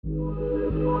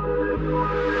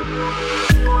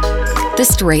The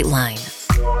Straight Line,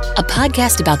 a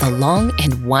podcast about the long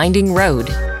and winding road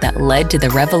that led to the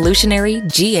revolutionary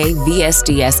GA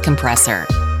VSDS compressor.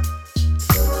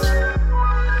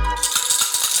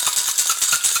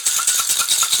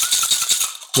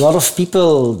 A lot of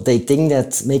people, they think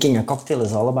that making a cocktail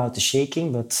is all about the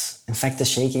shaking, but in fact the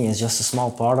shaking is just a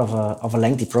small part of a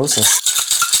lengthy process.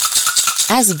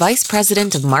 As Vice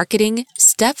President of Marketing,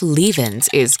 Stef Lievens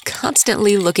is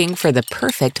constantly looking for the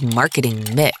perfect marketing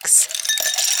mix.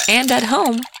 And at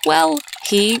home, well,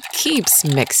 he keeps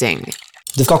mixing.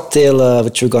 The cocktail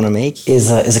which we're gonna make is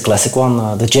a classic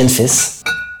one, the gin fizz.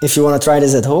 If you want to try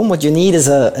this at home, what you need is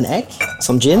an egg,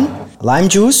 some gin, lime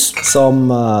juice,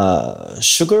 some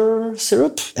sugar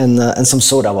syrup, and some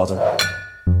soda water.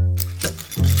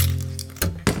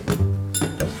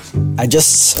 I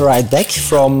just arrived back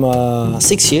from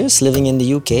 6 years living in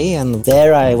the UK, and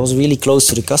there I was really close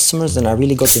to the customers and I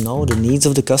really got to know the needs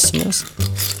of the customers.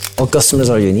 All customers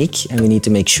are unique and we need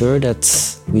to make sure that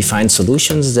we find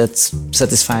solutions that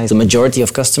satisfy the majority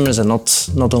of customers and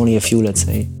not only a few, let's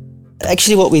say.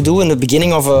 Actually, what we do in the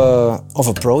beginning of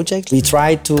a project, we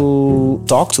try to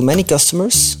talk to many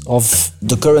customers of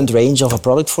the current range of a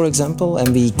product, for example, and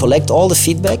we collect all the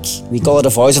feedback. We call it a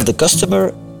voice of the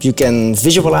customer. You can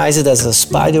visualize it as a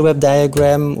spiderweb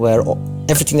diagram where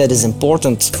everything that is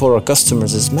important for our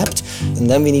customers is mapped. And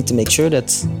then we need to make sure that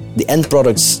the end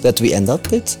products that we end up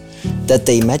with, that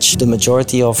they match the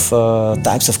majority of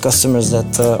types of customers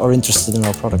that are interested in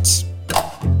our products.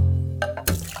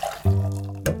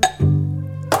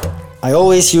 I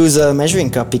always use a measuring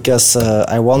cup because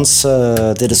I once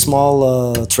did a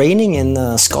small training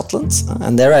in Scotland,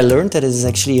 and there I learned that it is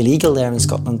actually illegal there in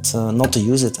Scotland not to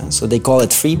use it. So they call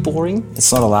it free pouring.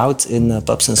 It's not allowed in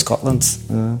pubs in Scotland.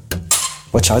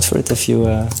 Watch out for it if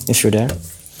you're there.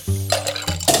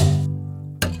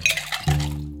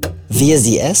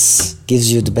 VSDS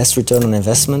gives you the best return on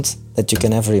investment that you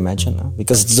can ever imagine.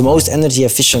 Because it's the most energy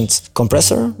efficient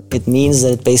compressor, it means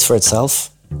that it pays for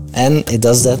itself. And it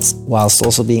does that whilst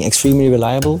also being extremely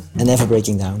reliable and never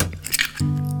breaking down.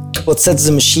 What sets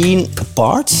the machine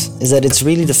apart is that it's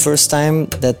really the first time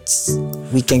that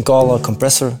we can call a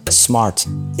compressor smart.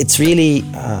 It's really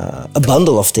a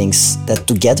bundle of things that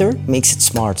together makes it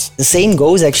smart. The same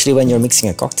goes actually when you're mixing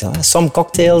a cocktail. Some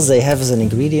cocktails, they have as an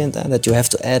ingredient that you have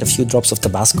to add a few drops of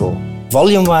Tabasco.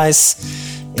 Volume-wise,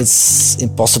 it's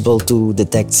impossible to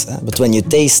detect, but when you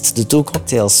taste the two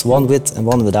cocktails, one with and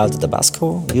one without the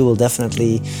Tabasco, you will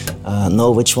definitely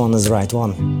know which one is the right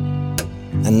one.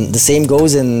 And the same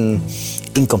goes in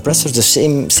compressors, the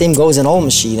same goes in all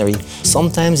machinery.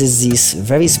 Sometimes it's these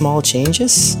very small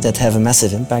changes that have a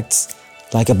massive impact,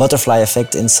 like a butterfly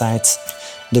effect inside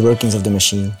the workings of the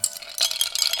machine.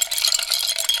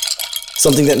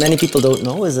 Something that many people don't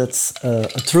know is that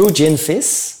a true gin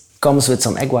fizz comes with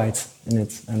some egg white in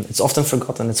it, and it's often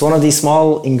forgotten. It's one of these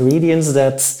small ingredients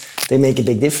that they make a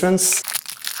big difference.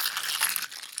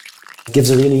 It gives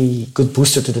a really good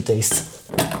booster to the taste.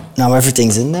 Now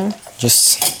everything's in there,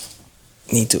 just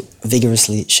need to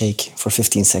vigorously shake for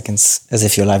 15 seconds, as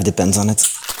if your life depends on it.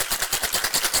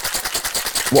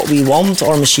 What we want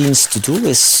our machines to do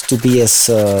is to be as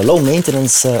low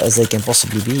maintenance as they can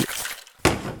possibly be.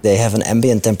 They have an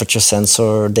ambient temperature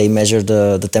sensor, they measure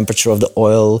the temperature of the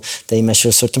oil, they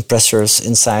measure certain pressures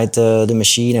inside the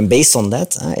machine, and based on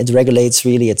that, it regulates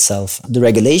really itself. The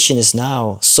regulation is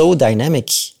now so dynamic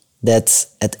that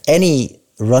at any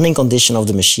running condition of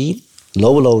the machine,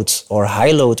 low load or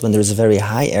high load when there is a very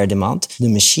high air demand, the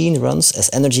machine runs as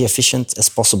energy efficient as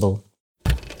possible.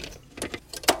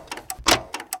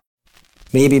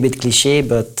 Maybe a bit cliché,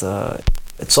 but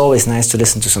it's always nice to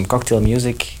listen to some cocktail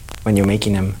music when you're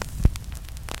making them.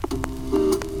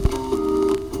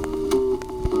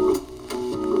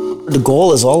 The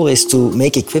goal is always to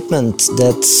make equipment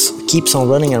that keeps on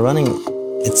running and running.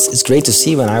 It's great to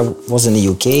see when I was in the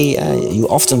UK, you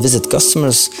often visit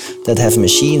customers that have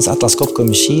machines, Atlas Copco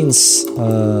machines,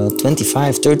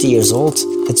 25, 30 years old.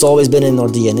 It's always been in our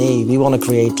DNA. We want to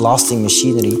create lasting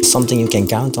machinery, something you can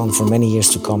count on for many years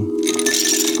to come.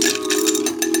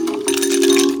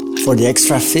 For the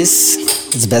extra fizz,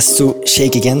 it's best to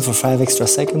shake again for 5 extra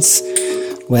seconds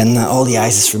when all the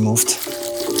ice is removed.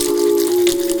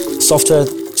 Software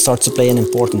starts to play an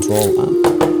important role.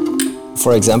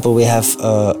 For example, we have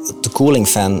the cooling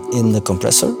fan in the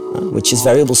compressor, which is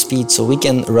variable speed, so we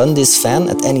can run this fan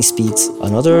at any speed.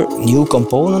 Another new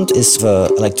component is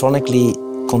the electronically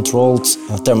controlled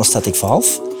thermostatic valve.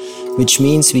 which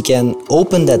means we can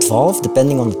open that valve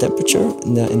depending on the temperature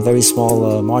in very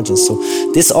small margins. So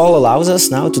this all allows us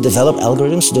now to develop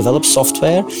algorithms, to develop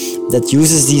software that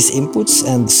uses these inputs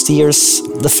and steers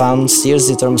the fan, steers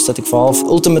the thermostatic valve.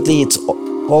 Ultimately, it's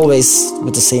always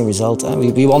with the same result.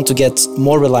 We want to get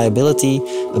more reliability,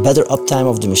 a better uptime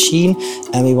of the machine,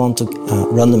 and we want to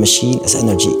run the machine as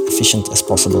energy efficient as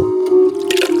possible.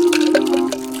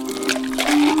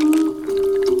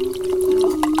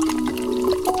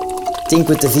 I think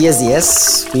with the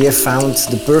VSDS, we have found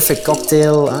the perfect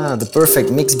cocktail, the perfect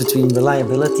mix between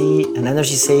reliability and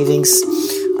energy savings.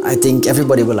 I think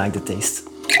everybody will like the taste.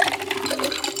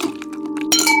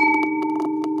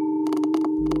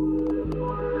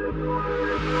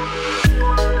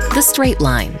 The straight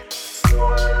line.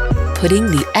 Putting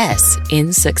the S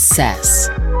in success.